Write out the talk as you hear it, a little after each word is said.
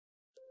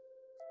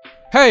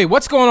Hey,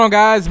 what's going on,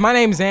 guys? My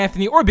name is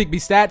Anthony, or Big B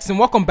Stats, and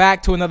welcome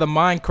back to another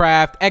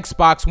Minecraft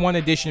Xbox One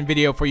Edition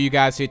video for you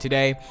guys here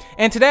today.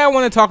 And today I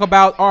want to talk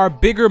about our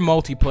bigger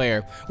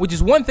multiplayer, which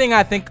is one thing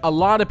I think a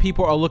lot of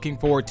people are looking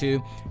forward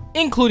to,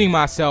 including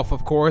myself,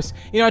 of course.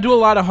 You know, I do a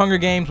lot of Hunger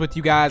Games with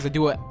you guys. I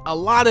do a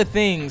lot of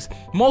things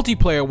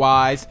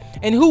multiplayer-wise,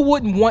 and who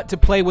wouldn't want to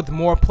play with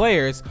more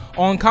players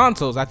on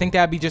consoles? I think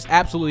that'd be just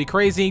absolutely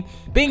crazy,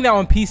 being that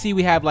on PC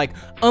we have like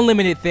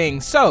unlimited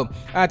things. So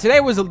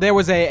today there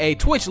was a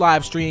Twitch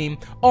live stream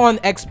on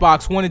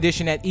Xbox One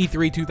Edition at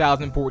E3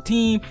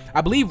 2014.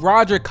 I believe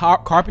Roger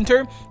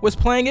Carpenter was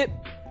playing it,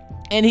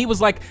 and he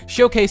was like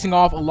showcasing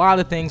off a lot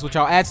of things, which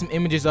I'll add some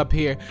images up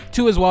here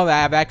too as well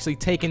that I've actually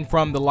taken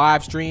from the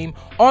live stream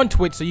on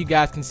Twitch, so you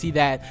guys can see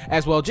that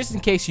as well. Just in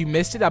case you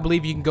missed it, I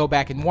believe you can go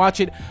back and watch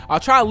it. I'll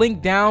try to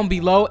link down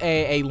below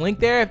a link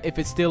there if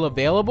it's still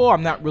available.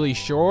 I'm not really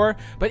sure,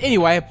 but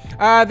anyway,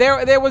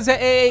 there was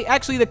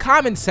actually the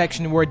comment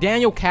section where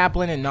Daniel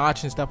Kaplan and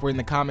Notch and stuff were in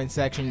the comment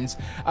sections.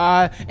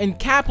 And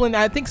Kaplan,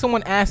 I think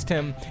someone asked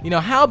him, you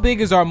know, how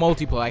big is our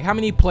multiplayer? Like, how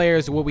many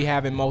players will we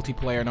have in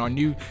multiplayer in our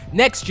new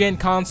next gen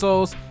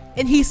consoles?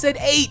 And he said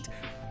 8.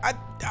 I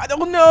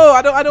don't know.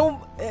 I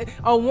don't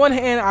on one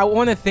hand, I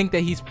want to think that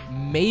he's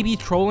maybe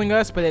trolling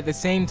us, but at the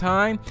same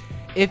time,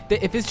 if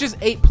it's just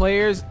 8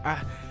 players,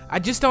 I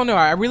just don't know.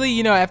 I really,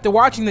 you know, after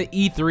watching the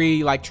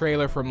E3 like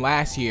trailer from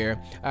last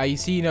year, you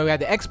see, you know, we had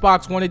the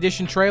Xbox One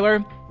Edition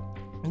trailer.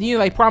 You know,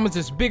 they promised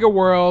us bigger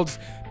worlds,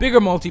 bigger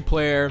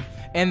multiplayer,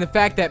 and the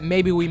fact that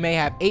maybe we may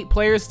have 8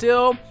 players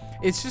still,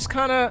 it's just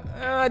kind of,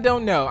 I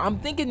don't know. I'm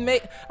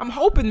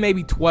hoping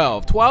maybe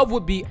 12. 12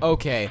 would be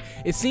okay.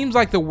 It seems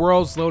like the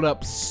worlds load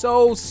up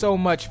so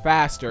much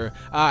faster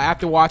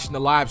after watching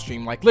the live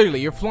stream. Like,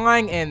 literally, you're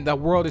flying and the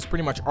world is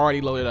pretty much already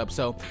loaded up.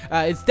 So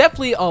it's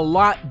definitely a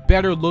lot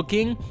better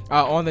looking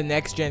on the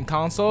next gen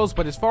consoles.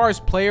 But as far as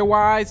player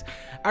wise,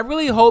 I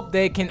really hope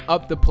they can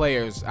up the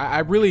players. I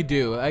really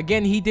do.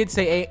 Again, he did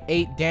say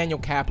 8 Daniel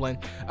Kaplan,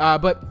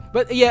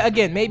 but yeah,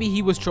 again, maybe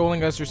he was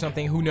trolling us or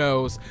something, who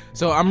knows.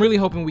 So I'm really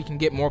hoping we can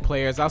get more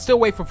players. I'll still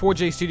wait for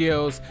 4J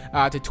Studios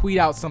to tweet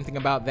out something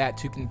about that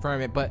to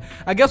confirm it, but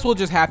I guess we'll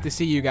just have to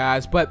see, you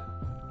guys. But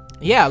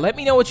yeah, let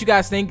me know what you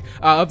guys think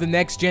of the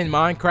next gen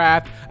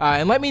Minecraft,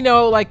 and let me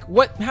know like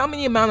how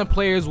many amount of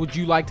players would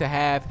you like to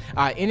have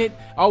in it.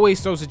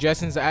 Always throw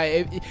suggestions,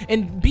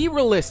 and be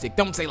realistic.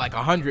 Don't say like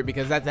 100,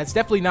 because that's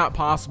definitely not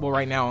possible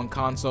right now on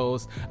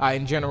consoles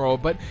in general.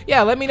 But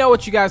yeah, let me know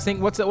what you guys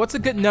think. What's a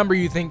good number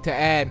you think to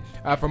add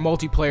for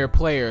multiplayer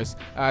players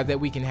that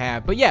we can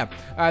have? But yeah,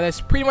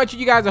 that's pretty much it,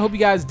 you guys. I hope you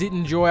guys did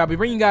enjoy. I'll be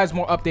bringing you guys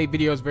more update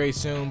videos very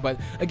soon.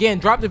 But again,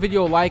 drop the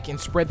video a like and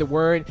spread the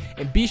word,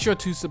 and be sure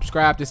to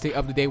subscribe to stay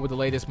up to date with the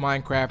latest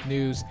Minecraft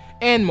news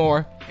and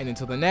more. And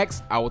until the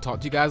next, I will talk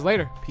to you guys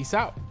later. Peace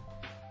out.